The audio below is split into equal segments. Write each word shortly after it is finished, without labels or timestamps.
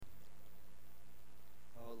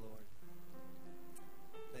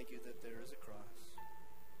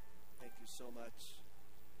so much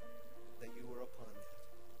that you were upon that.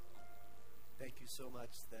 Thank you so much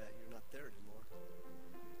that you're not there anymore.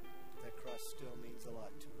 That cross still means a lot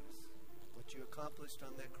to us. What you accomplished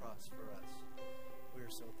on that cross for us, we are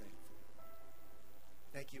so thankful.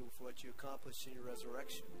 Thank you for what you accomplished in your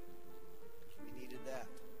resurrection, because we needed that.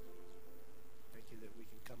 Thank you that we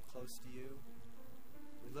can come close to you.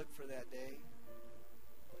 We look for that day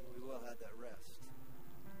when we will have that rest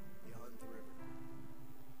beyond the river.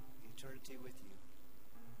 Eternity with you.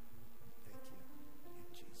 Thank you. In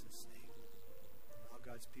Jesus' name. And all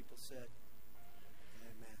God's people said,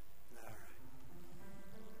 amen. All right.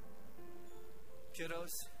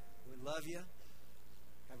 Kiddos, we love you.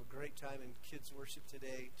 Have a great time in kids worship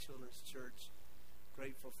today, Children's Church.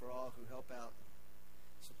 Grateful for all who help out,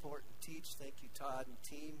 support, and teach. Thank you, Todd and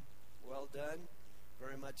team. Well done.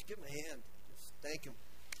 Very much. Give them a hand. Just thank them.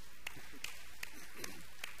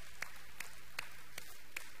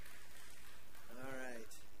 All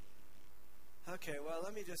right. Okay, well,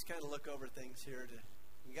 let me just kind of look over things here.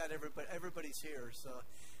 We got everybody's here, so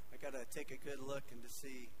I got to take a good look and to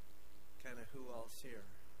see kind of who all's here.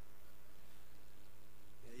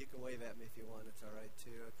 Yeah, you can wave at me if you want. It's all right,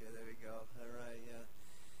 too. Okay, there we go. All right, yeah.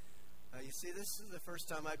 You see, this is the first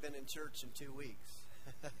time I've been in church in 2 weeks.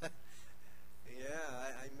 Yeah,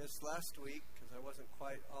 I missed last week because I wasn't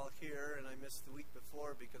quite all here, and I missed the week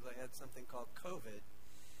before because I had something called COVID.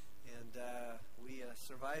 And we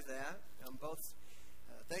survived that.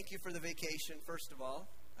 Thank you for the vacation, first of all.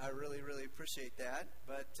 I really, really appreciate that.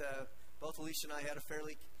 But both Alicia and I had a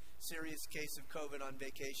fairly serious case of COVID on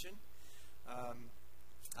vacation.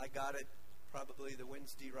 I got it probably the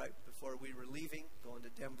Wednesday right before we were leaving, going to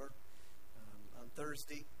Denver on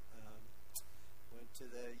Thursday. Went to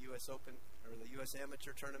the U.S. Open, or the U.S.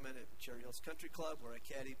 Amateur Tournament at Cherry Hills Country Club, where I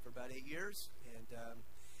caddied for about 8 years. And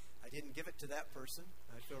I didn't give it to that person.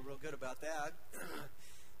 I feel real good about that.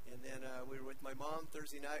 And then we were with my mom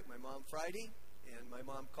Thursday night, my mom Friday. And my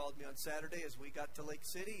mom called me on Saturday as we got to Lake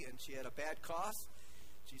City, and she had a bad cough.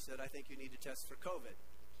 She said, I think you need to test for COVID.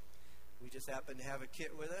 We just happened to have a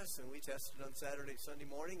kit with us, and we tested on Saturday, Sunday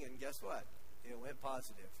morning, and guess what? It went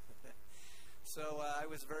positive. So I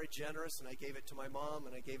was very generous, and I gave it to my mom,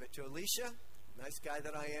 and I gave it to Alicia, nice guy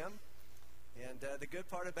that I am. And the good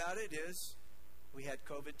part about it is we had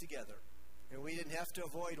COVID together, and we didn't have to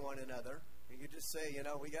avoid one another. You could just say,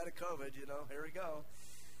 we got a COVID, here we go.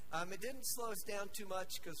 It didn't slow us down too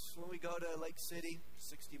much because when we go to Lake City,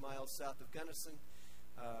 60 miles south of Gunnison,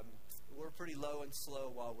 we're pretty low and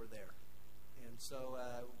slow while we're there. And so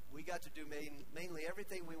we got to do mainly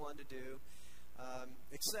everything we wanted to do,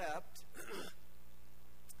 except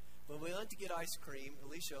when we went to get ice cream,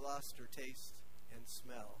 Alicia lost her taste and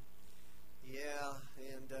smell. Yeah,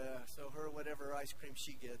 and so whatever ice cream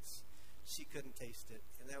she gets, she couldn't taste it.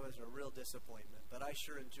 And that was a real disappointment. But I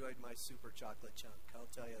sure enjoyed my super chocolate chunk, I'll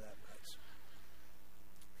tell you that much.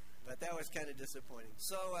 But that was kind of disappointing.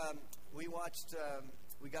 So we watched,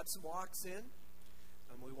 we got some walks in.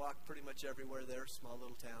 We walked pretty much everywhere there, small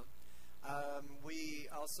little town. We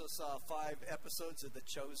also saw 5 episodes of The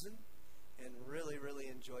Chosen and really, really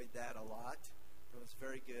enjoyed that a lot. It was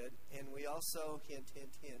very good. And we also, hint,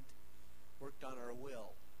 hint, hint, worked on our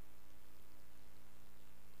will.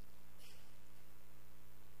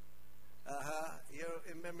 You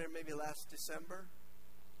remember maybe last December?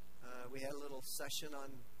 We had a little session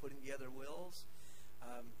on putting together wills.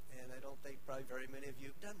 And I don't think probably very many of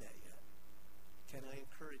you have done that yet. Can I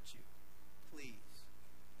encourage you? Please.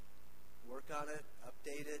 Work on it,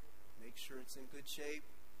 update it, make sure it's in good shape,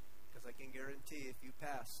 because I can guarantee if you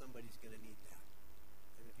pass, somebody's going to need that.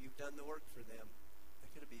 And if you've done the work for them,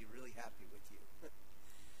 they're going to be really happy with you.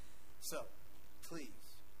 So,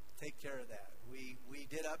 please, take care of that. We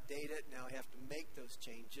did update it. Now I have to make those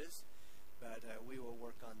changes, but we will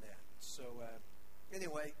work on that. So,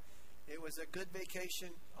 anyway, it was a good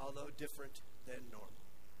vacation, although different than normal.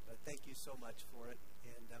 But thank you so much for it.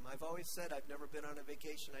 And I've always said I've never been on a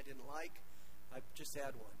vacation I didn't like. I've just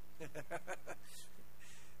had one.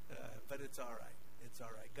 But it's all right. It's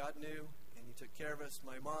all right. God knew, and He took care of us.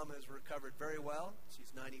 My mom has recovered very well.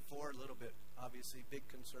 She's 94, a little bit, obviously, big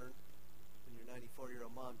concern when your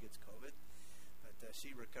 94-year-old mom gets COVID. But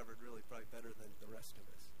she recovered really probably better than the rest of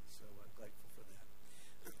us. So I'm grateful for that.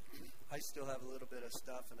 I still have a little bit of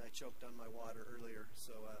stuff, and I choked on my water earlier,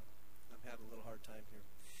 so I'm having a little hard time here.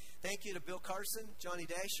 Thank you to Bill Carson, Johnny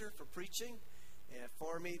Dasher for preaching and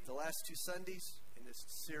for me the last 2 Sundays in this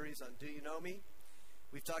series on Do You Know Me?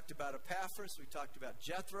 We've talked about Epaphras. We've talked about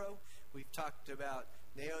Jethro. We've talked about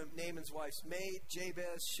Naaman's wife's maid,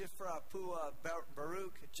 Jabez, Shiphrah, Puah,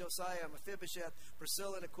 Baruch, Josiah, Mephibosheth,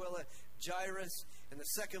 Priscilla and Aquila, Jairus, and the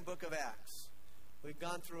second book of Acts. We've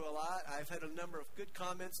gone through a lot. I've had a number of good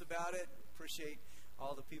comments about it. Appreciate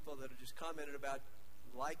all the people that have just commented about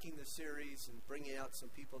liking the series and bringing out some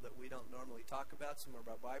people that we don't normally talk about, some of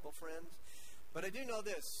our Bible friends. But I do know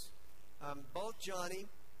this. Both Johnny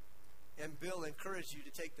and Bill encourage you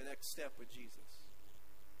to take the next step with Jesus.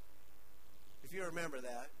 If you remember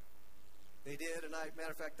that, they did. And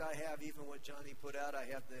matter of fact, I have even what Johnny put out. I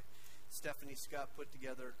have Stephanie Scott put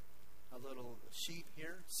together a little sheet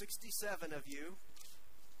here. 67 of you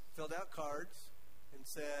filled out cards and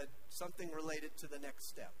said something related to the next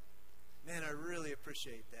step. Man, I really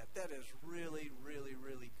appreciate that. That is really, really,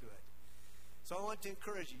 really good. So I want to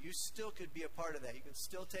encourage you. You still could be a part of that. You can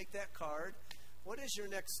still take that card. What is your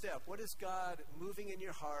next step? What is God moving in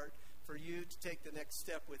your heart for you to take the next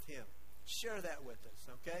step with Him? Share that with us,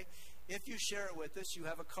 okay? If you share it with us, you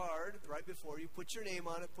have a card right before you. Put your name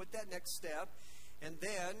on it. Put that next step. And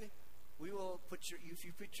then we will if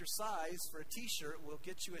you put your size for a T-shirt, we'll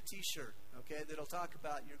get you a T-shirt, okay, that'll talk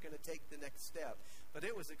about you're going to take the next step. But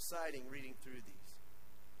it was exciting reading through these.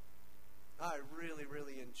 I really,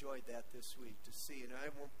 really enjoyed that this week to see. And I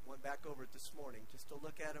went back over it this morning just to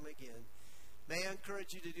look at them again. May I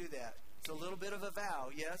encourage you to do that. It's a little bit of a vow.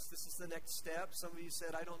 Yes, this is the next step. Some of you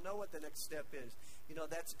said, I don't know what the next step is. You know,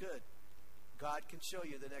 that's good. God can show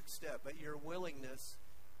you the next step. But your willingness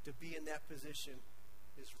to be in that position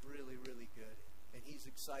is really, really good. And He's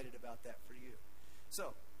excited about that for you.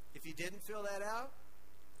 So, if you didn't fill that out,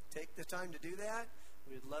 take the time to do that.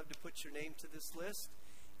 We'd love to put your name to this list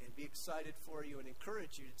and be excited for you and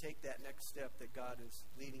encourage you to take that next step that God is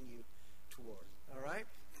leading you toward. All right?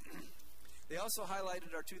 They also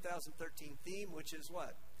highlighted our 2013 theme, which is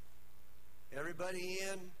what? Everybody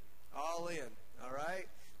in, all in. All right?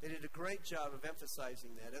 They did a great job of emphasizing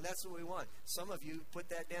that, and that's what we want. Some of you put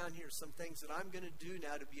that down here, some things that I'm going to do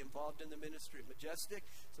now to be involved in the ministry of Majestic,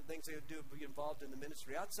 some things I'm going to do to be involved in the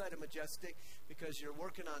ministry outside of Majestic, because you're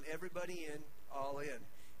working on everybody in, all in.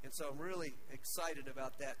 And so I'm really excited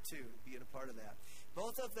about that too, being a part of that.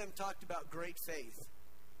 Both of them talked about great faith.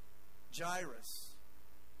 Jairus,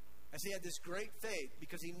 as he had this great faith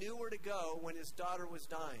because he knew where to go when his daughter was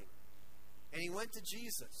dying. And he went to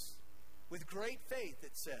Jesus with great faith,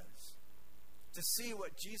 it says, to see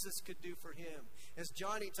what Jesus could do for him. As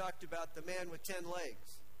Johnny talked about the man with 10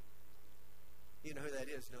 legs. You know who that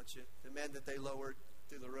is, don't you? The man that they lowered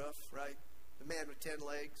through the roof, right? The man with 10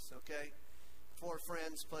 legs, okay? 4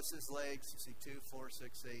 friends plus his legs. You see 2, 4,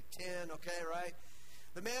 6, 8, 10, okay, right?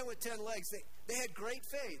 The man with 10 legs, they had great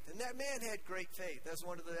faith. And that man had great faith. That's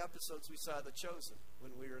one of the episodes we saw The Chosen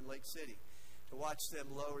when we were in Lake City. To watch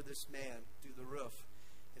them lower this man through the roof.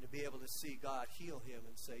 And to be able to see God heal him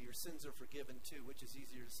and say, your sins are forgiven too. Which is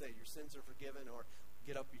easier to say, your sins are forgiven, or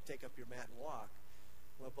get up, you take up your mat and walk.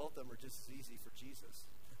 Well, both of them are just as easy for Jesus.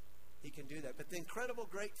 He can do that. But the incredible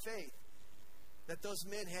great faith that those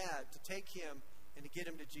men had to take him and to get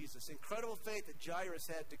him to Jesus. Incredible faith that Jairus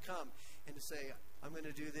had to come and to say, I'm going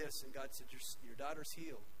to do this. And God said, your daughter's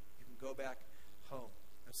healed. You can go back home.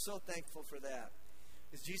 I'm so thankful for that.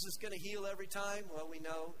 Is Jesus going to heal every time? Well, we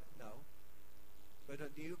know, no. But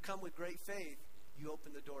when you come with great faith, you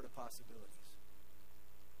open the door to possibilities.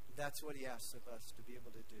 That's what He asks of us to be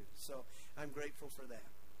able to do. So I'm grateful for that.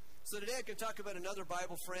 So today I can talk about another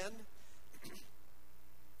Bible friend.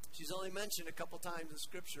 She's only mentioned a couple times in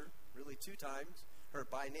Scripture, really 2 times, her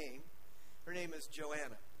by name. Her name is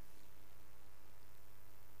Joanna.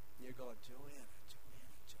 You're going, Joanna.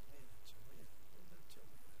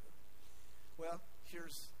 Well,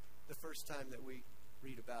 here's the first time that we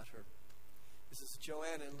read about her. This is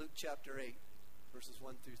Joanna in Luke chapter 8, verses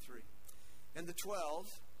 1 through 3. And the 12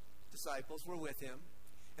 disciples were with him,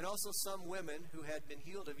 and also some women who had been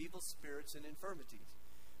healed of evil spirits and infirmities.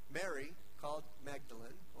 Mary, called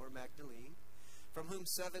Magdalene, from whom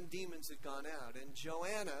 7 demons had gone out. And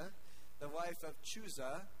Joanna, the wife of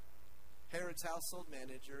Chuza, Herod's household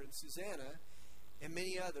manager, and Susanna, and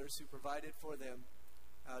many others who provided for them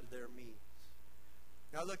out of their means.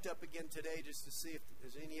 Now I looked up again today just to see if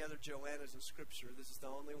there's any other Joannas in Scripture. This is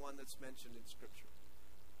the only one that's mentioned in Scripture.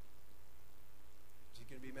 She's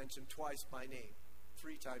going to be mentioned twice by name,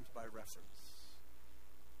 3 times by reference.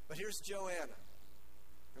 But here's Joanna.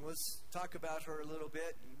 And let's talk about her a little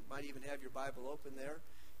bit. You might even have your Bible open there.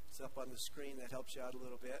 It's up on the screen. That helps you out a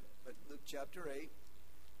little bit. But Luke chapter 8,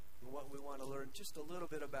 and what we want to learn just a little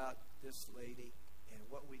bit about this lady and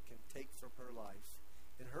what we can take from her life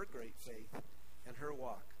and her great faith and her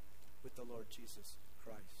walk with the Lord Jesus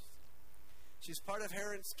Christ. She's part of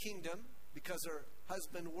Herod's kingdom, because her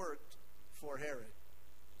husband worked for Herod.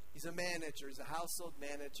 He's a manager. He's a household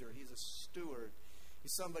manager. He's a steward.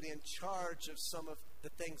 He's somebody in charge of some of the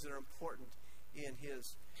things that are important in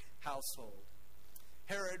his household.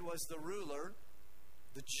 Herod was the ruler,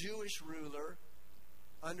 the Jewish ruler,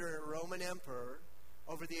 under a Roman emperor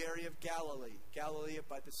over the area of Galilee. Galilee up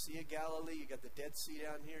by the Sea of Galilee. You got the Dead Sea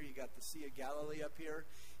down here. You got the Sea of Galilee up here.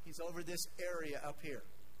 He's over this area up here.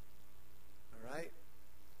 All right?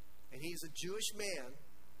 And he's a Jewish man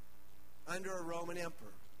under a Roman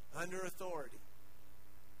emperor, under authority.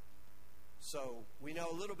 So we know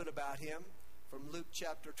a little bit about him from Luke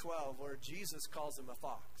chapter 12, where Jesus calls him a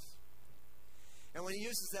fox. And when he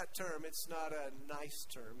uses that term, it's not a nice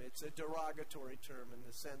term. It's a derogatory term in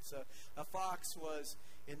the sense of a fox was,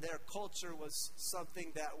 in their culture, was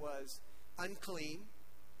something that was unclean.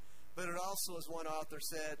 But it also, as one author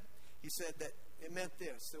said, he said that it meant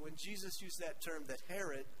this, that when Jesus used that term, that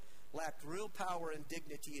Herod lacked real power and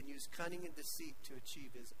dignity and used cunning and deceit to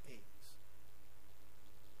achieve his aims.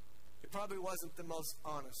 He probably wasn't the most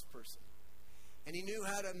honest person. And he knew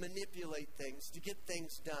how to manipulate things to get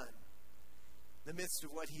things done in the midst of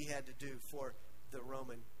what he had to do for the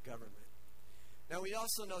Roman government. Now we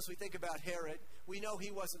also know, as we think about Herod, we know he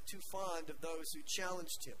wasn't too fond of those who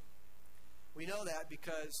challenged him. We know that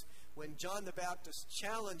because when John the Baptist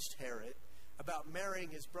challenged Herod about marrying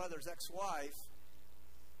his brother's ex-wife,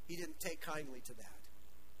 he didn't take kindly to that.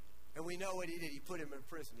 And we know what he did. He put him in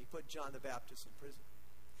prison. He put John the Baptist in prison.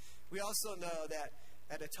 We also know that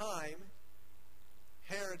at a time,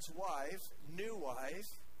 Herod's wife, new wife,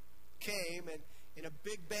 came and in a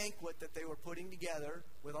big banquet that they were putting together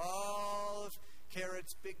with all of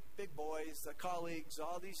Herod's big boys, the colleagues,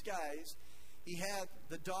 all these guys, he had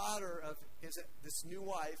the daughter of this new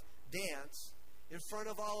wife dance in front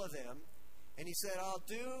of all of them, and he said,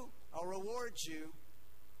 I'll reward you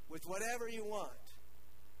with whatever you want.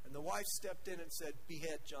 And the wife stepped in and said,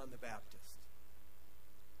 behead John the Baptist.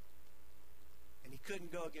 And he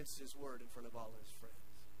couldn't go against his word in front of all his friends.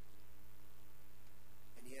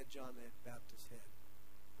 And he had John the Baptist's head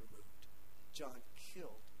removed. John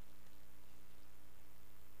killed.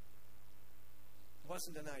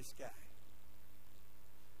 Wasn't a nice guy.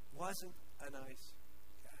 Wasn't a nice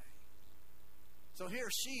guy. So here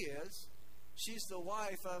she is. She's the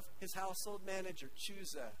wife of his household manager,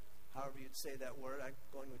 Chusa. However you'd say that word. I'm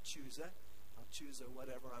going with Chusa. I'll choose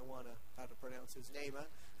whatever I want to, how to pronounce his name.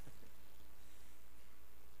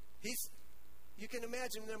 You can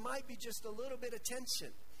imagine there might be just a little bit of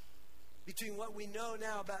tension between what we know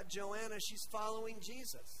now about Joanna. She's following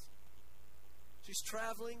Jesus. She's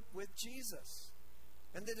traveling with Jesus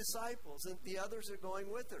and the disciples, and the others are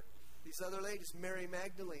going with her. These other ladies, Mary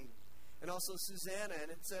Magdalene, and also Susanna,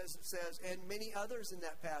 and it says, and many others in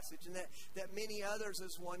that passage, and that many others,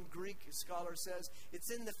 as one Greek scholar says,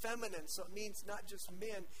 it's in the feminine, so it means not just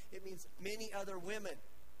men, it means many other women.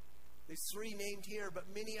 There's three named here,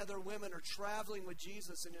 but many other women are traveling with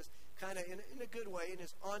Jesus in his kind of, in a good way, in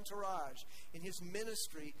his entourage, in his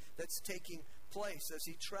ministry that's taking place as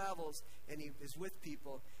he travels and he is with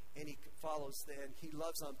people and he follows them, and he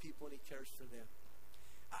loves on people and he cares for them.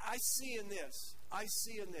 I see in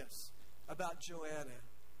this about Joanna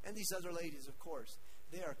and these other ladies, of course,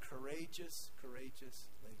 they are courageous, courageous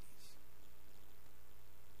ladies.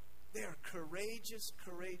 They are courageous,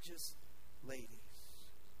 courageous ladies.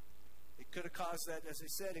 It could have caused that, as I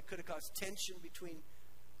said, it could have caused tension between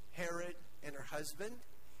Herod and her husband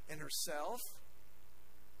and herself.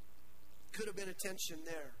 Could have been a tension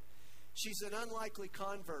there. She's an unlikely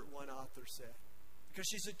convert, one author said, because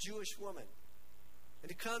she's a Jewish woman. And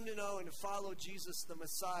to come to know and to follow Jesus the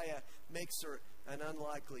Messiah makes her an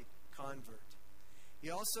unlikely convert.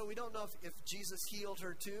 We don't know if Jesus healed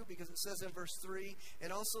her too, because it says in verse 3,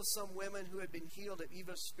 and also some women who had been healed of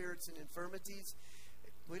evil spirits and infirmities.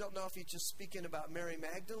 We don't know if he's just speaking about Mary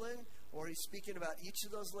Magdalene or he's speaking about each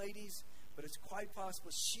of those ladies, but it's quite possible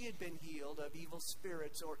she had been healed of evil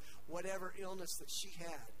spirits or whatever illness that she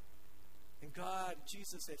had. And God,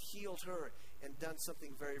 Jesus, had healed her and done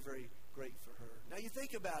something very, very great for her. Now you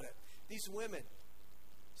think about it. These women,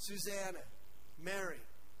 Susanna, Mary,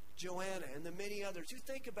 Joanna, and the many others, you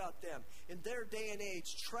think about them in their day and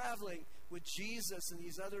age, traveling with Jesus and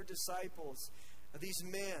these other disciples, these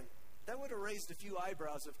men. That would have raised a few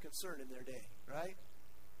eyebrows of concern in their day, right?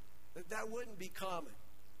 That wouldn't be common.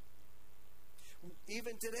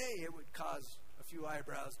 Even today, it would cause a few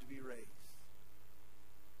eyebrows to be raised.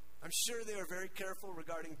 I'm sure they were very careful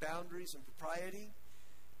regarding boundaries and propriety,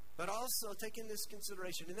 but also taking this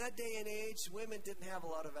consideration. In that day and age, women didn't have a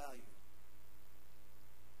lot of value.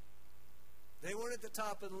 They weren't at the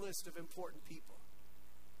top of the list of important people.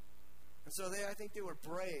 And so I think they were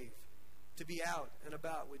brave to be out and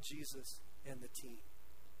about with Jesus and the team.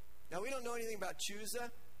 Now, we don't know anything about Chuza.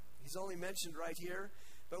 He's only mentioned right here.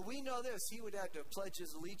 But we know this. He would have to pledge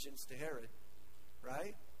his allegiance to Herod,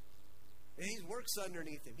 right? And he works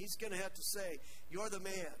underneath him. He's going to have to say, you're the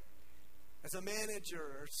man. As a manager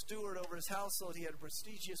or steward over his household, he had a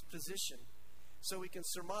prestigious position. So we can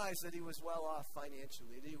surmise that he was well off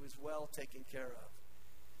financially, that he was well taken care of.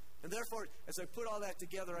 And therefore, as I put all that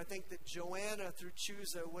together, I think that Joanna, through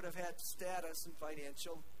Chuza, would have had status and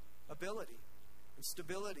financial ability and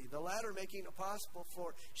stability. The latter making it possible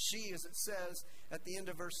for she, as it says at the end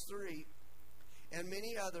of verse 3, and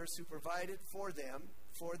many others who provided for them,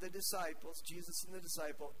 for the disciples, Jesus and the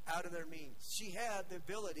disciple, out of their means. She had the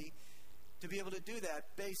ability to be able to do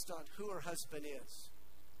that based on who her husband is.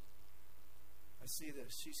 I see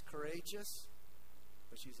this. She's courageous,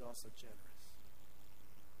 but she's also generous.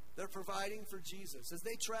 They're providing for Jesus. As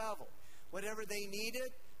they travel, whatever they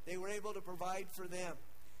needed, they were able to provide for them.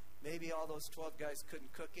 Maybe all those 12 guys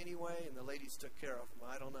couldn't cook anyway, and the ladies took care of them.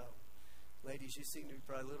 I don't know. Ladies, you seem to be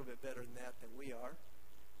probably a little bit better than that than we are.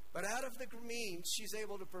 But out of the means, she's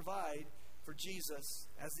able to provide for Jesus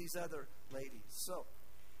as these other ladies. So,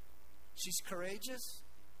 she's courageous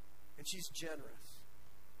and she's generous.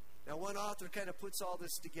 Now, one author kind of puts all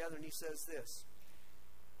this together and he says this.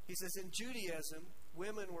 He says, in Judaism,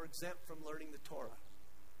 women were exempt from learning the Torah,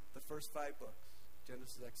 the first 5 books,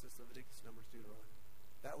 Genesis, Exodus, Leviticus, Numbers, Deuteronomy.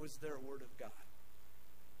 That was their word of God.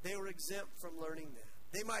 They were exempt from learning that.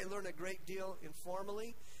 They might learn a great deal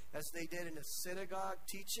informally, as they did in a synagogue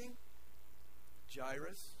teaching.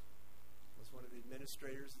 Jairus was one of the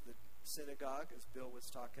administrators of the synagogue, as Bill was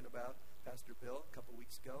talking about, Pastor Bill, a couple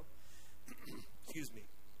weeks ago. Excuse me.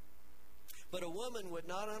 But a woman would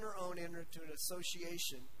not on her own enter into an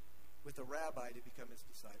association with a rabbi to become his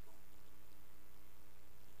disciple.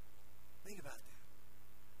 Think about that.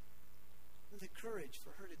 The courage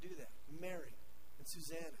for her to do that. Mary and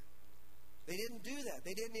Susanna. They didn't do that.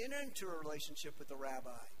 They didn't enter into a relationship with the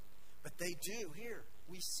rabbi. But they do here.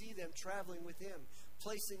 We see them traveling with him,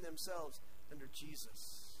 placing themselves under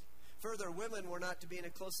Jesus. Further, women were not to be in a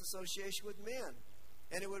close association with men.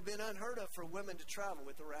 And it would have been unheard of for women to travel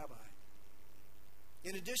with the rabbi.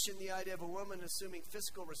 In addition, the idea of a woman assuming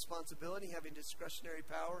fiscal responsibility, having discretionary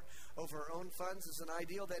power over her own funds, is an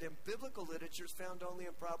ideal that in biblical literature is found only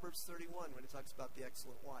in Proverbs 31 when it talks about the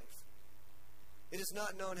excellent wife. It is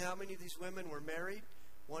not known how many of these women were married.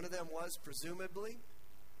 One of them was, presumably,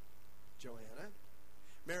 Joanna.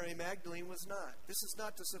 Mary Magdalene was not. This is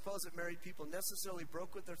not to suppose that married people necessarily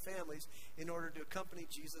broke with their families in order to accompany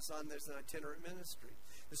Jesus on this itinerant ministry.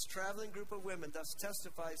 This traveling group of women thus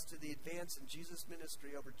testifies to the advance in Jesus'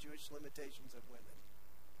 ministry over Jewish limitations of women.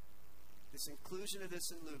 This inclusion of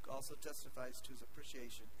this in Luke also testifies to his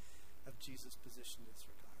appreciation of Jesus' position in this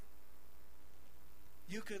regard.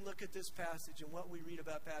 You can look at this passage, and what we read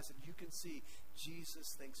about passage, you can see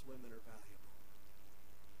Jesus thinks women are valuable.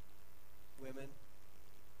 Women,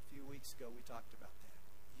 a few weeks ago we talked about that.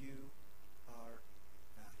 You are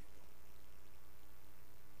valuable.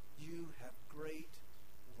 You have great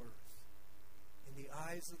worth in the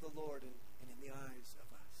eyes of the Lord and in the eyes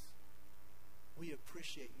of us. We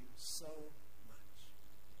appreciate you so much.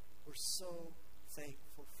 We're so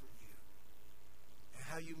thankful for you and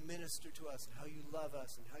how you minister to us and how you love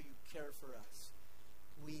us and how you care for us.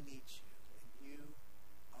 We need you, and you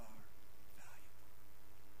are valuable.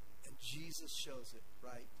 And Jesus shows it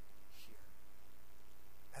right here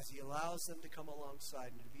as he allows them to come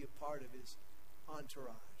alongside and to be a part of his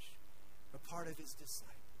entourage, a part of his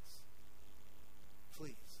disciples.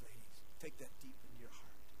 Please, ladies, take that deep into your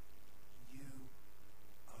heart. You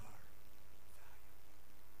are valuable.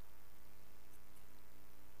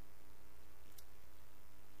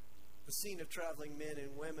 The scene of traveling men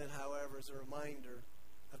and women, however, is a reminder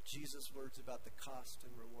of Jesus' words about the cost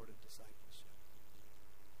and reward of discipleship.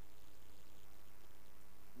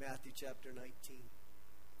 Matthew chapter 19.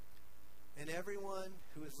 And everyone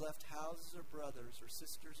who has left houses or brothers or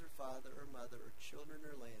sisters or father or mother or children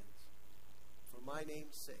or lands for my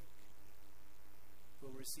name's sake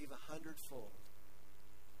will receive 100-fold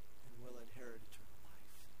and will inherit eternal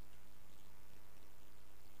life.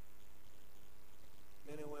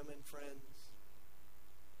 Men and women, friends,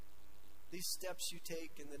 these steps you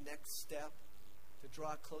take in the next step to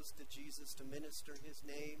draw close to Jesus, to minister in his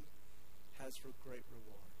name, has a great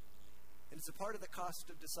reward. And it's a part of the cost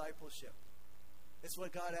of discipleship. It's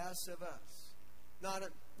what God asks of us.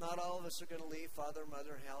 Not all of us are going to leave father,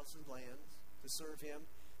 mother, house, and lands to serve him.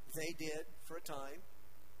 They did for a time.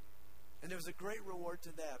 And there's a great reward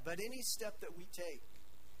to that. But any step that we take,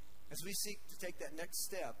 as we seek to take that next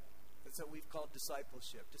step, That's what we've called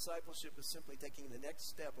discipleship. Discipleship is simply taking the next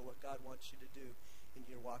step of what God wants you to do in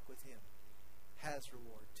your walk with Him. Has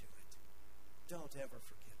reward to it. Don't ever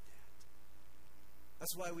forget that.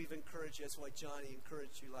 That's why we've encouraged you. That's why Johnny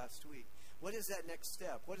encouraged you last week. What is that next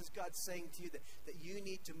step? What is God saying to you that you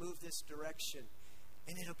need to move this direction?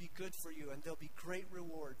 And it'll be good for you, and there'll be great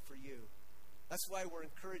reward for you. That's why we're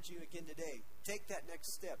encouraging you again today. Take that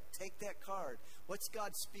next step. Take that card. What's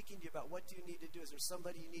God speaking to you about? What do you need to do? Is there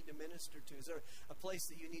somebody you need to minister to? Is there a place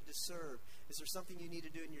that you need to serve? Is there something you need to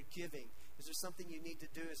do in your giving? Is there something you need to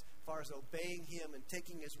do as far as obeying Him and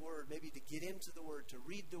taking His Word? Maybe to get into the Word, to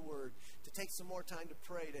read the Word, to take some more time to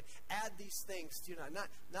pray, to add these things to you.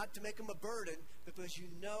 Not to make them a burden, but because you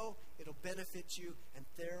know it'll benefit you and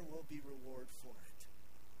there will be reward for it.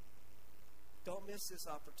 Don't miss this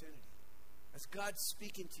opportunity. As God's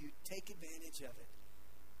speaking to you, take advantage of it.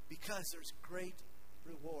 Because there's great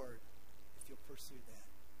reward if you'll pursue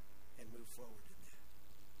that and move forward in that.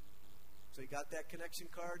 So you got that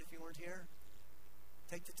connection card if you weren't here?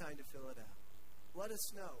 Take the time to fill it out. Let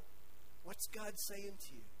us know. What's God saying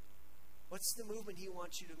to you? What's the movement He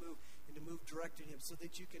wants you to move and to move direct in Him so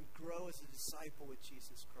that you can grow as a disciple with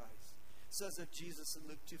Jesus Christ? It says of Jesus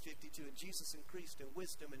in Luke 2:52, and Jesus increased in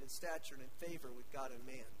wisdom and in stature and in favor with God and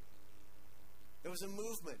man. There was a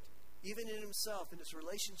movement, even in himself, in his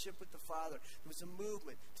relationship with the Father. There was a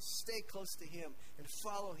movement to stay close to Him and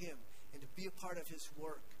follow Him and to be a part of His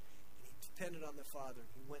work. And he depended on the Father.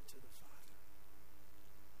 He went to the Father.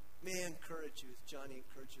 May I encourage you, as Johnny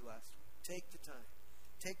encouraged you last week. Take the time.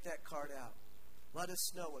 Take that card out. Let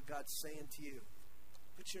us know what God's saying to you.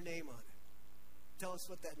 Put your name on it. Tell us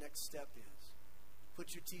what that next step is.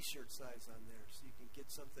 Put your t-shirt size on there so you can get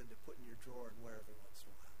something to put in your drawer and wear every once in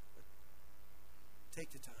a while.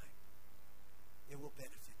 Take the time. It will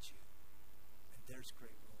benefit you. And there's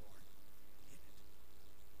great reward in it.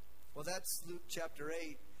 Well, that's Luke chapter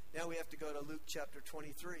 8. Now we have to go to Luke chapter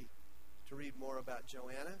 23 to read more about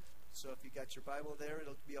Joanna. So if you got your Bible there,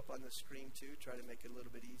 it'll be up on the screen too. Try to make it a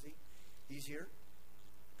little bit easier.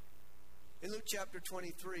 In Luke chapter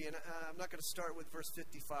 23, and I'm not going to start with verse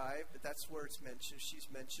 55, but that's where it's mentioned. She's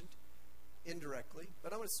mentioned indirectly.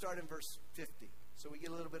 But I'm going to start in verse 50 so we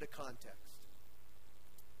get a little bit of context.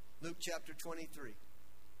 Luke chapter 23,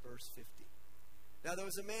 verse 50. Now there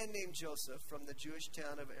was a man named Joseph from the Jewish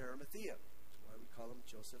town of Arimathea. That's why we call him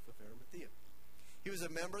Joseph of Arimathea. He was a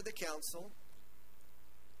member of the council,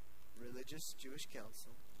 religious Jewish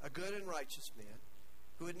council, a good and righteous man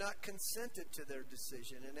who had not consented to their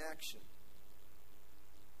decision and action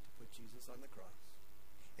to put Jesus on the cross.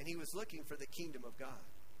 And he was looking for the kingdom of God.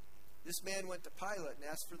 This man went to Pilate and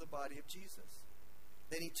asked for the body of Jesus.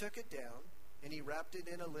 Then he took it down, and he wrapped it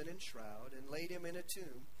in a linen shroud and laid him in a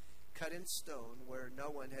tomb cut in stone where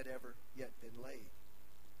no one had ever yet been laid.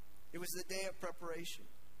 It was the day of preparation,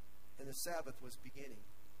 and the Sabbath was beginning.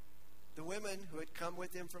 The women who had come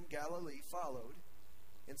with him from Galilee followed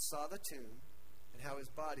and saw the tomb and how his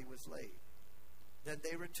body was laid. Then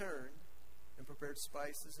they returned and prepared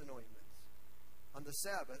spices and ointments. On the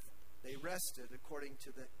Sabbath, they rested according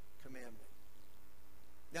to the commandment.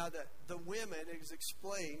 Now, the women is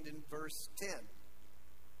explained in verse 10.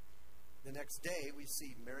 The next day, we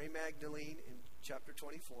see Mary Magdalene in chapter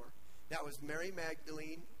 24. That was Mary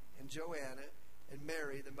Magdalene and Joanna and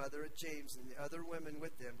Mary, the mother of James, and the other women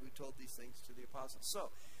with them who told these things to the apostles.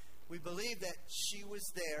 So, we believe that she was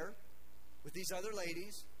there with these other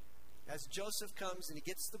ladies as Joseph comes and he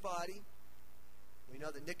gets the body. We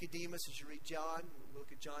know that Nicodemus, as you read John,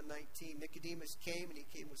 look at John 19, Nicodemus came and he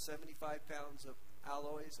came with 75 pounds of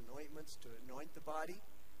aloes and ointments to anoint the body.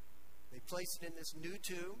 They placed it in this new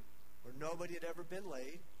tomb where nobody had ever been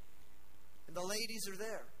laid. And the ladies are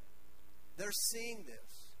there. They're seeing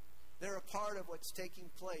this. They're a part of what's taking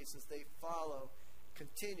place as they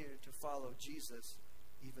continue to follow Jesus,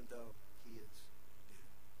 even though he is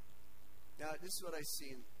dead. Now, this is what I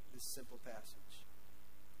see in this simple passage.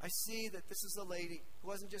 I see that this is a lady who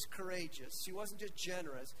wasn't just courageous. She wasn't just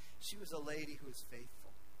generous. She was a lady who was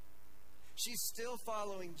faithful. She's still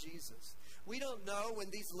following Jesus. We don't know when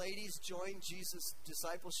these ladies joined Jesus'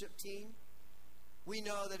 discipleship team. We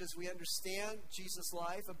know that as we understand Jesus'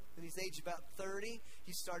 life, when he's aged about 30,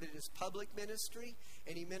 he started his public ministry,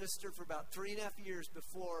 and he ministered for about 3.5 years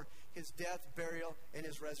before his death, burial, and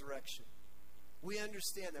his resurrection. We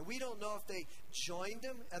understand that. We don't know if they joined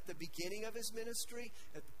him at the beginning of his ministry,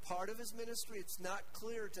 at part of his ministry. It's not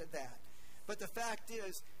clear to that. But the fact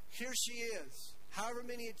is, here she is. However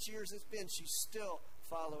many years it's been, she's still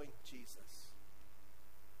following Jesus.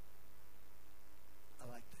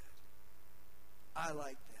 I like that. I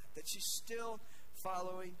like that. That she's still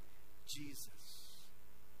following Jesus.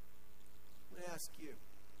 I'm going to ask you,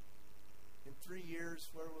 in 3 years,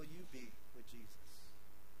 where will you be with Jesus?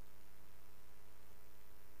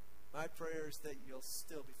 My prayer is that you'll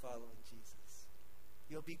still be following Jesus.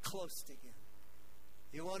 You'll be close to Him.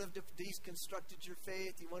 You won't have deconstructed your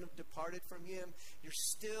faith. You won't have departed from Him. You're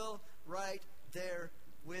still right there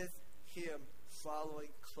with Him, following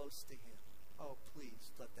close to Him. Oh,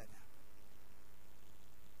 please, let that happen.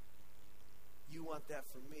 You want that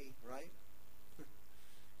for me, right?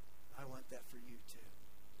 I want that for you too.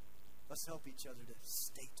 Let's help each other to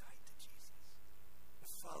stay tight to Jesus. To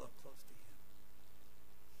follow close to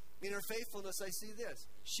Him. In her faithfulness, I see this.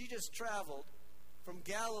 She just traveled from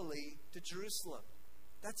Galilee to Jerusalem.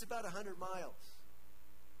 That's about 100 miles.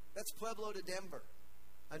 That's Pueblo to Denver.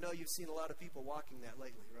 I know you've seen a lot of people walking that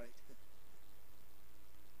lately, right?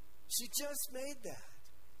 She just made that.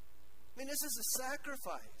 I mean, this is a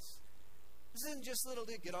sacrifice. This isn't just little,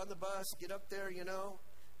 get on the bus, get up there,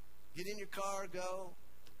 get in your car, go.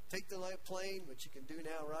 Take the plane, which you can do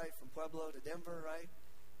now, right? From Pueblo to Denver, right?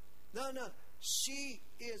 No. She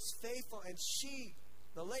is faithful, and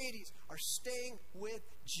the ladies, are staying with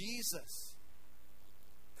Jesus.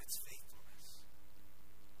 That's faithfulness.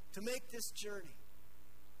 To make this journey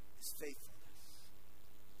is faithfulness.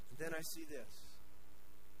 And then I see this.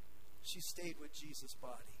 She stayed with Jesus'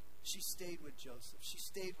 body. She stayed with Joseph. She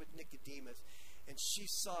stayed with Nicodemus. And she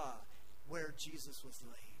saw where Jesus was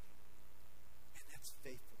laid. And that's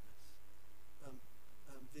faithfulness.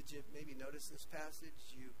 Did you maybe notice this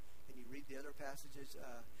passage? And you read the other passages,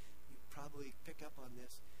 you probably pick up on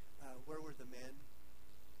this. Where were the men?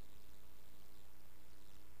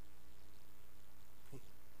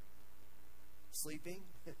 Sleeping?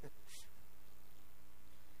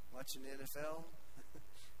 Watching the NFL?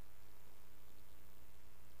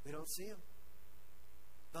 They don't see him.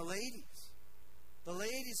 The ladies. The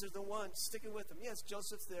ladies are the ones sticking with him. Yes,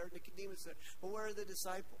 Joseph's there, Nicodemus there. But where are the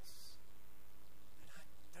disciples?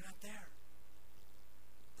 They're not there.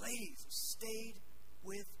 Ladies stayed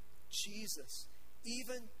with Jesus,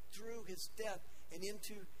 even through His death and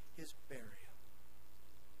into His burial.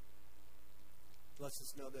 Lets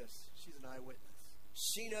us know this. She's an eyewitness.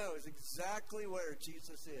 She knows exactly where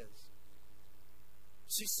Jesus is.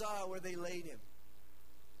 She saw where they laid Him.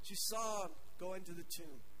 She saw Him go into the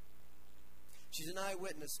tomb. She's an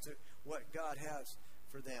eyewitness to what God has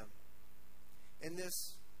for them. And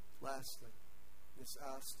this, lastly, this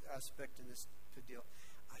aspect in this deal,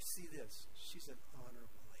 I see this. She's an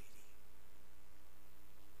honorable lady.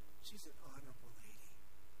 She's an honorable lady.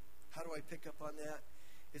 How do I pick up on that?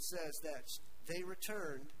 It says that they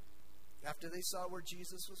returned, after they saw where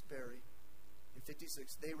Jesus was buried, in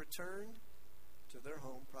 56, they returned to their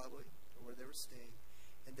home, probably, or where they were staying,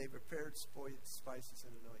 and they prepared spices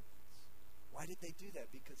and anointments. Why did they do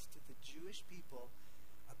that? Because to the Jewish people,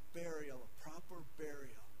 a proper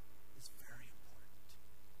burial, is very important.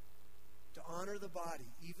 To honor the body,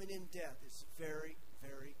 even in death, is very,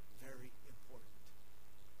 very, very important.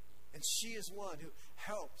 And she is one who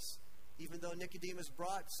helps, even though Nicodemus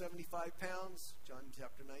brought 75 pounds, John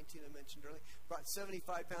chapter 19 I mentioned earlier, brought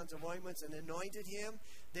 75 pounds of ointments and anointed him,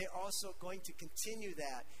 they're also going to continue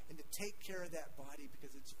that and to take care of that body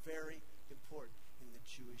because it's very important in the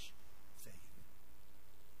Jewish faith.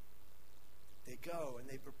 They go and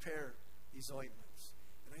they prepare these ointments.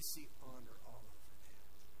 And I see honor all over that.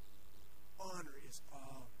 Honor is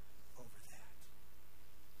all over that.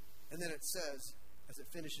 And then it says, as it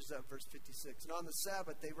finishes up, verse 56, and on the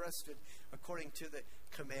Sabbath they rested according to the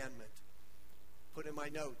commandment. Put in my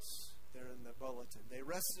notes there in the bulletin. They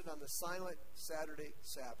rested on the silent Saturday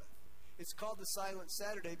Sabbath. It's called the silent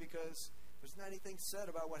Saturday because there's not anything said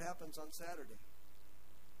about what happens on Saturday.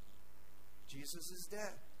 Jesus is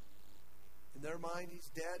dead. In their mind, He's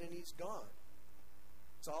dead and He's gone.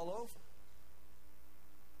 It's all over.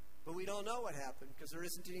 But we don't know what happened because there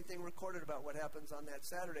isn't anything recorded about what happens on that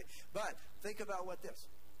Saturday. But think about what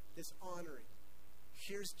this honoring.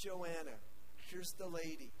 Here's Joanna. Here's the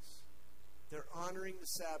ladies. They're honoring the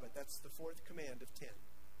Sabbath. That's the fourth command of 10.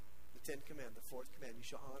 The 10th command, the fourth command. You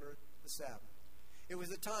shall honor the Sabbath. It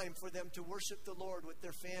was a time for them to worship the Lord with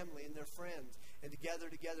their family and their friends and to gather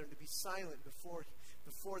together and to be silent before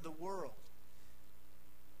the world.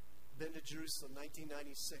 Been to Jerusalem,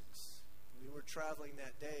 1996. We were traveling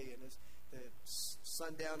that day, and as the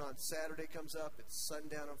sundown on Saturday comes up, it's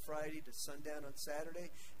sundown on Friday to sundown on Saturday.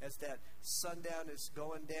 As that sundown is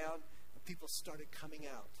going down, people started coming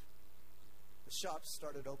out. The shops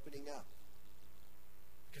started opening up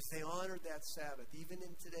because they honored that Sabbath. Even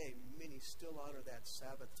in today, many still honor that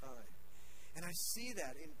Sabbath time. And I see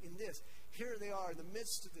that in this. Here they are in the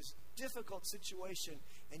midst of this difficult situation,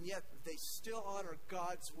 and yet they still honor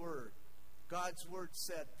God's word, God's word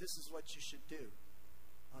said this is what you should do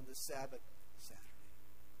on the Sabbath Saturday.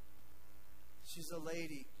 She's a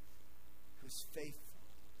lady who's faithful.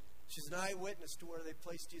 She's an eyewitness to where they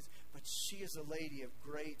placed Jesus, but she is a lady of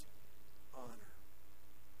great honor.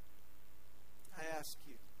 I ask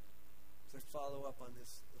you to follow up on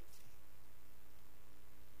this little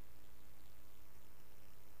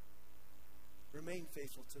theme. Remain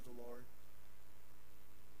faithful to the Lord.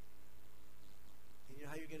 And you know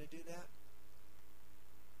how you're going to do that?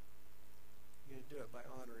 You're going to do it by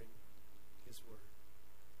honoring His word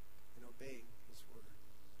and obeying His word.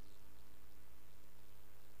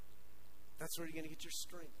 That's where you're going to get your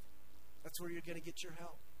strength. That's where you're going to get your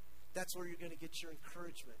help. That's where you're going to get your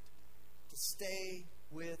encouragement to stay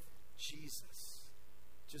with Jesus,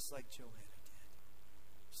 just like Joanna did.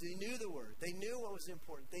 So they knew the word. They knew what was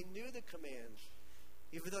important. They knew the commands.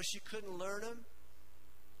 Even though she couldn't learn them,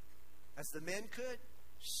 as the men could,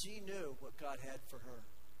 she knew what God had for her.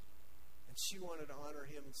 And she wanted to honor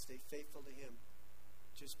Him and stay faithful to Him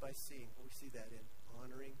just by seeing. Well, we see that in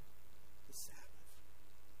honoring the Sabbath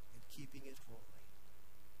and keeping it holy.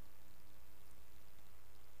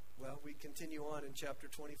 Well, we continue on in chapter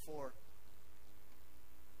 24.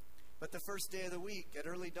 But the first day of the week, at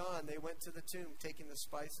early dawn, they went to the tomb, taking the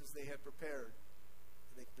spices they had prepared.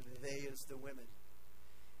 They is the women.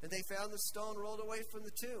 And they found the stone rolled away from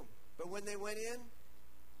the tomb. But when they went in,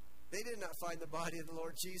 they did not find the body of the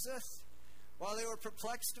Lord Jesus. While they were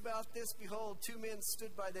perplexed about this, behold, two men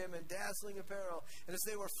stood by them in dazzling apparel. And as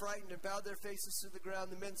they were frightened and bowed their faces to the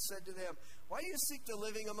ground, the men said to them, "Why do you seek the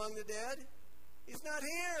living among the dead? He's not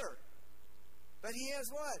here. But He has"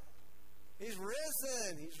 what? He's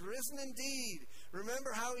risen. He's risen indeed.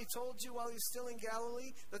 Remember how He told you while He was still in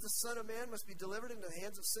Galilee that the Son of Man must be delivered into the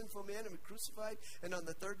hands of sinful men and be crucified and on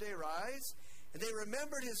the third day rise? And they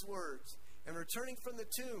remembered His words. And returning from the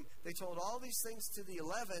tomb, they told all these things to the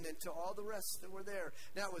 11 and to all the rest that were there.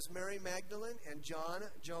 Now it was Mary Magdalene and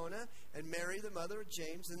Jonah and Mary the mother of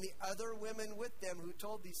James and the other women with them who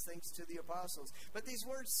told these things to the apostles. But these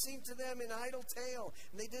words seemed to them an idle tale,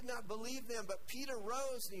 and they did not believe them. But Peter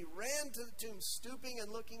rose and he ran to the tomb, stooping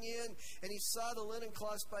and looking in, and he saw the linen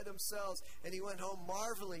cloths by themselves, and he went home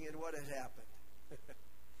marveling at what had happened.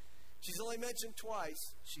 She's only mentioned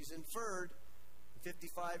twice. She's inferred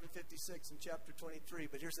 55 and 56 in chapter 23.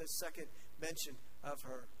 But here's a second mention of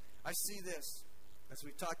her. I see this, as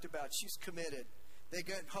we've talked about. She's committed. They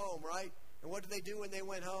get home, right? And what did they do when they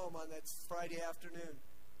went home on that Friday afternoon?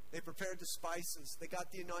 They prepared the spices. They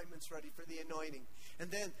got the anointments ready for the anointing.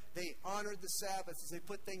 And then they honored the Sabbath as they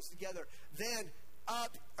put things together. Then,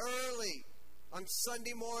 up early on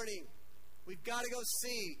Sunday morning, we've got to go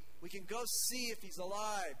see. We can go see if He's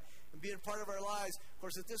alive and being part of our lives. Of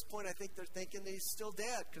course, at this point, I think they're thinking that He's still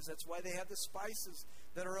dead, because that's why they have the spices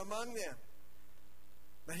that are among them.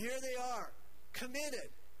 But here they are, committed.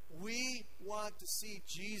 We want to see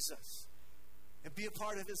Jesus and be a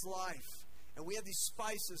part of His life. And we have these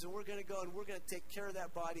spices, and we're going to go and we're going to take care of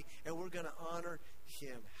that body, and we're going to honor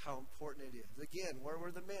Him. How important it is. Again, where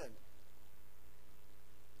were the men?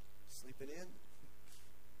 Sleeping in?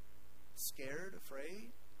 Scared?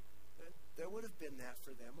 Afraid? There would have been that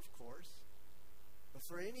for them, of course. But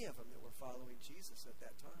for any of them that were following Jesus at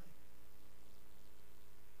that time.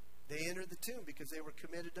 They entered the tomb because they were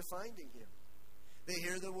committed to finding Him. They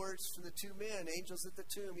hear the words from the two men, angels at the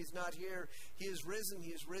tomb. He's not here. He is risen.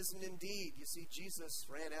 He is risen indeed. You see, Jesus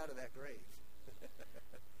ran out of that grave.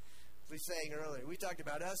 As we sang earlier, we talked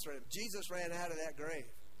about us. Jesus ran out of that grave.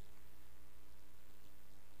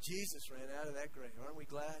 Jesus ran out of that grave. Aren't we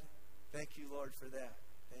glad? Thank you, Lord, for that.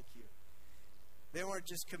 Thank you. They weren't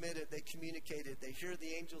just committed, they communicated. They hear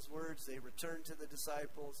the angel's words, they return to the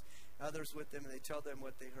disciples, others with them, and they tell them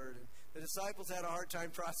what they heard. And the disciples had a hard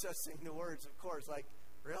time processing the words, of course. Like,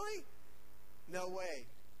 really? No way.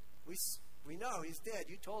 We know He's dead.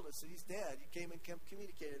 You told us that He's dead. You came and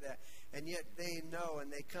communicated that. And yet they know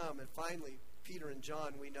and they come. And finally, Peter and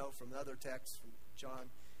John, we know from other texts, from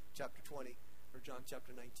John chapter 20, or John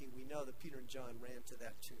chapter 19, we know that Peter and John ran to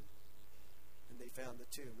that tomb. And they found the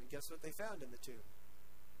tomb. And guess what they found in the tomb?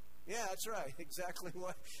 Yeah, that's right. Exactly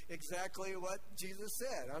what Jesus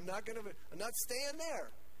said. I'm not staying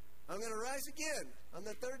there. I'm going to rise again on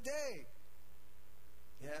the third day.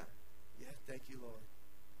 Yeah. Thank you, Lord.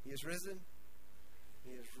 He is risen.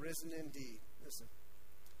 He is risen indeed. Listen.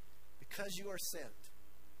 Because you are sent.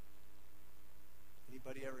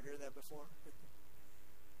 Anybody ever hear that before?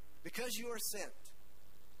 Because you are sent.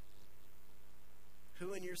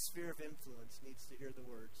 Who in your sphere of influence needs to hear the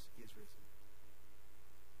words, He is risen?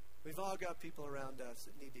 We've all got people around us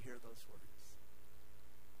that need to hear those words.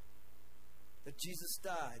 That Jesus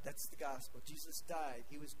died. That's the gospel. Jesus died.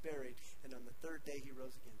 He was buried. And on the third day, he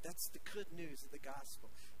rose again. That's the good news of the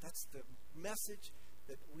gospel. That's the message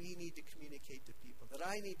that we need to communicate to people. That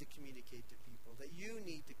I need to communicate to people. That you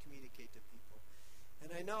need to communicate to people.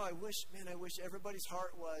 And I know, I wish everybody's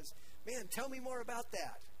heart was, man, tell me more about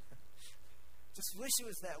that. Just wish it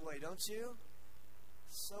was that way, don't you?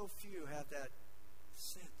 So few have that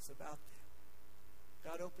sense about them.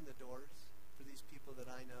 God opened the doors for these people that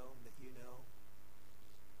I know and that you know.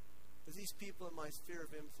 That these people in my sphere of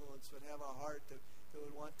influence would have a heart that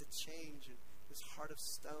would want to change, and this heart of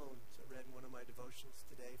stone, as I read in one of my devotionals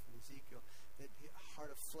today from Ezekiel, that a heart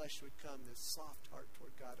of flesh would come, this soft heart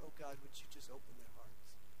toward God. Oh God, would you just open their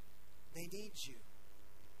hearts? They need you.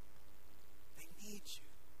 They need you.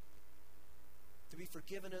 To be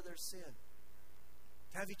forgiven of their sin.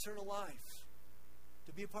 To have eternal life.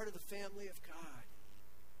 To be a part of the family of God.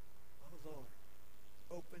 Oh Lord,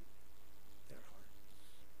 open their hearts.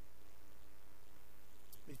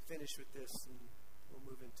 Let me finish with this and we'll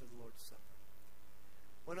move into the Lord's Supper.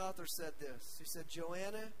 One author said this. He said,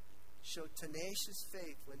 Joanna showed tenacious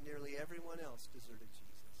faith when nearly everyone else deserted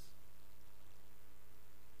Jesus.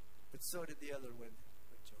 But so did the other women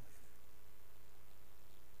with Joanna.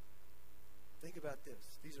 Think about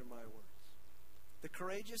this. These are my words. The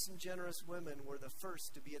courageous and generous women were the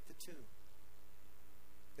first to be at the tomb.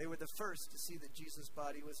 They were the first to see that Jesus'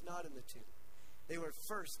 body was not in the tomb. They were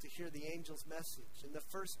first to hear the angel's message and the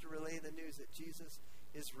first to relay the news that Jesus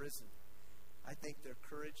is risen. I think their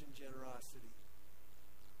courage and generosity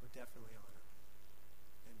were definitely honored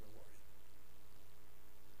and rewarded.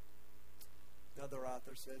 Another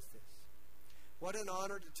author says this. What an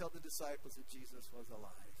honor to tell the disciples that Jesus was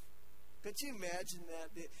alive. Could you imagine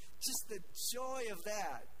that? Just the joy of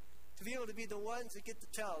that. To be able to be the ones that get to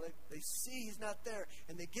tell. They see he's not there.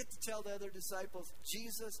 And they get to tell the other disciples,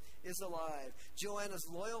 Jesus is alive. Joanna's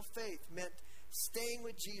loyal faith meant staying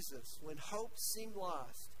with Jesus when hope seemed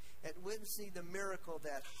lost. And witnessing the miracle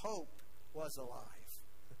that hope was alive.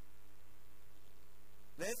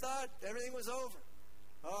 They thought everything was over.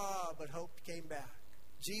 But hope came back.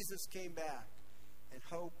 Jesus came back. And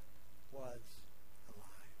hope was alive.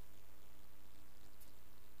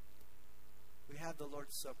 We have the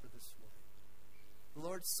Lord's Supper this morning. The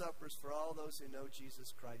Lord's Supper is for all those who know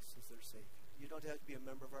Jesus Christ as their Savior. You don't have to be a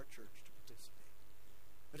member of our church to participate.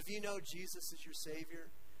 But if you know Jesus as your Savior,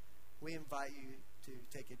 we invite you to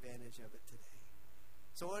take advantage of it today.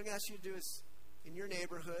 So what I'm going to ask you to do is, in your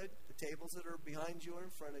neighborhood, the tables that are behind you or in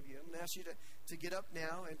front of you, I'm going to ask you to get up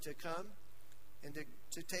now and to come and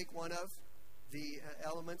to take one of the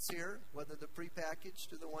elements here, whether the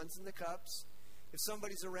prepackaged or the ones in the cups. If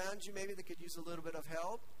somebody's around you, maybe they could use a little bit of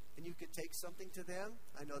help, and you could take something to them.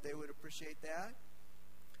 I know they would appreciate that.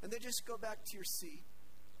 And then just go back to your seat,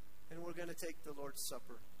 and we're going to take the Lord's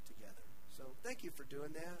Supper together. So thank you for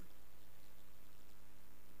doing that.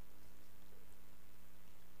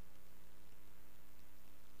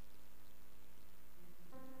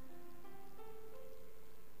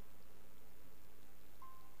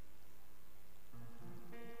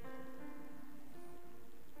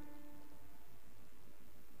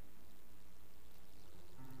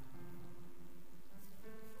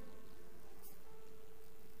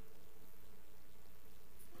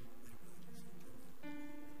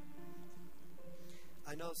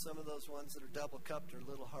 I know some of those ones that are double cupped are a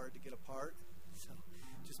little hard to get apart, so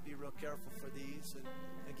just be real careful for these. And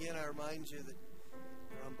again, I remind you that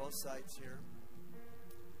they're on both sides here.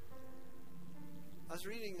 I was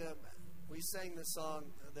reading, we sang the song,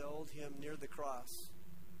 the old hymn, Near the Cross,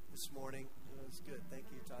 this morning. It was good. Thank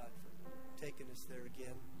you, Todd, for taking us there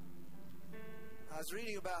again. I was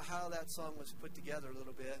reading about how that song was put together a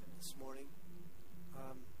little bit this morning.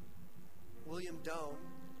 William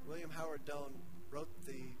Howard Doane, wrote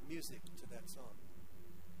the music to that song.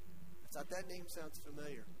 I thought that name sounds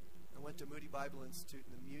familiar. I went to Moody Bible Institute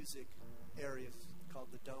in the music area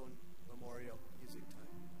called the Doane Memorial Music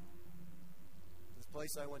Time. This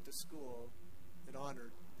place I went to school, it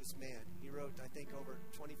honored this man. He wrote, I think, over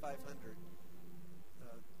 2,500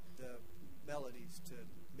 the melodies to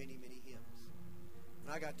many, many hymns.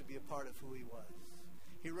 And I got to be a part of who he was.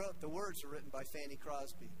 The words were written by Fanny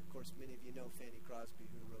Crosby. Of course, many of you know Fanny Crosby,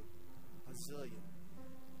 who wrote a zillion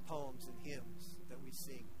poems and hymns that we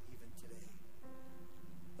sing even today.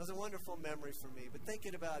 It was a wonderful memory for me, but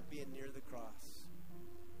thinking about being near the cross.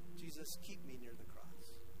 Jesus, keep me near the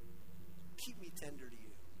cross. Keep me tender to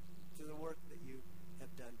you, to the work that you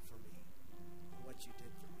have done for me, and what you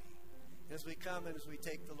did for me. And as we come and as we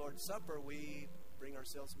take the Lord's Supper, we bring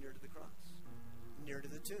ourselves near to the cross, near to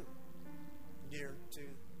the tomb, near to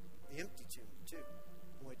the empty tomb, too.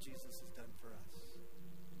 and what Jesus has done for us.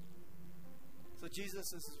 So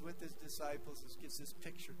Jesus is with his disciples, gives this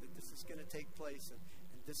picture that this is going to take place, and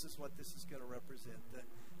this is what this is going to represent.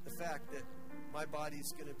 The fact that my body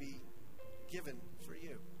is going to be given for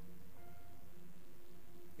you.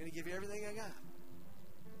 I'm going to give you everything I got.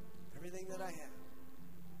 Everything that I have.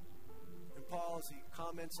 And Paul, as he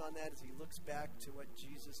comments on that, as he looks back to what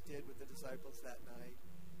Jesus did with the disciples that night,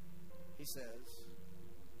 he says,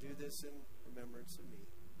 do this in remembrance of me.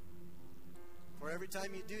 For every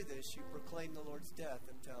time you do this, you proclaim the Lord's death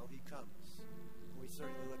until he comes. And we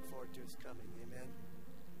certainly look forward to his coming. Amen.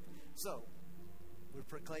 So, we're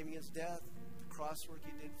proclaiming his death, the cross work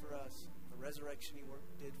he did for us, the resurrection he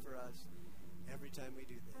did for us, every time we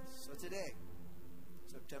do this. So today,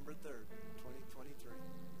 September 3rd, 2023,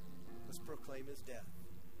 let's proclaim his death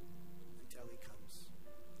until he comes.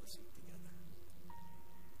 Let's eat together.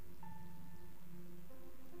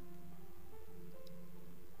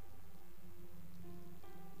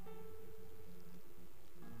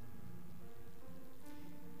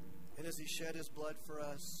 And as he shed his blood for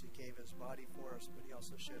us, he gave his body for us, but he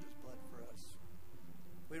also shed his blood for us.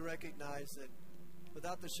 We recognize that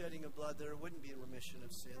without the shedding of blood, there wouldn't be a remission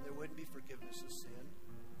of sin. There wouldn't be forgiveness of sin.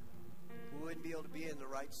 We wouldn't be able to be in the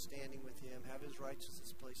right standing with him, have his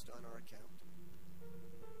righteousness placed on our account.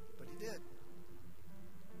 But he did.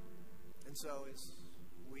 And so as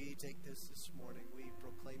we take this morning, we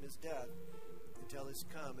proclaim his death until he's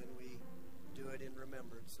come, and we do it in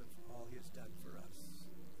remembrance of all he has done for us.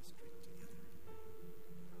 Let's drink together.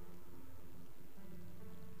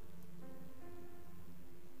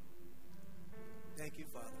 Thank you,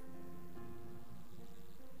 Father,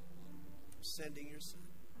 for sending your Son.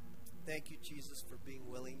 Thank you, Jesus, for being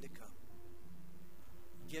willing to come,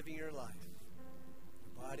 giving your life,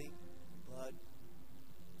 your body, blood,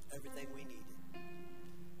 everything we needed.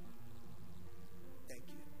 Thank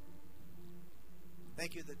you.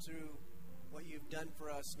 Thank you that through what you've done for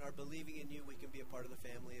us and our believing in you, we can be a part of the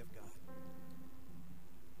family of God.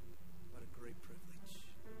 What a great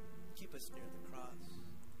privilege. Keep us near the cross.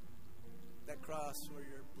 That cross where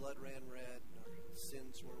your blood ran red and our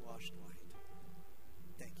sins were washed white.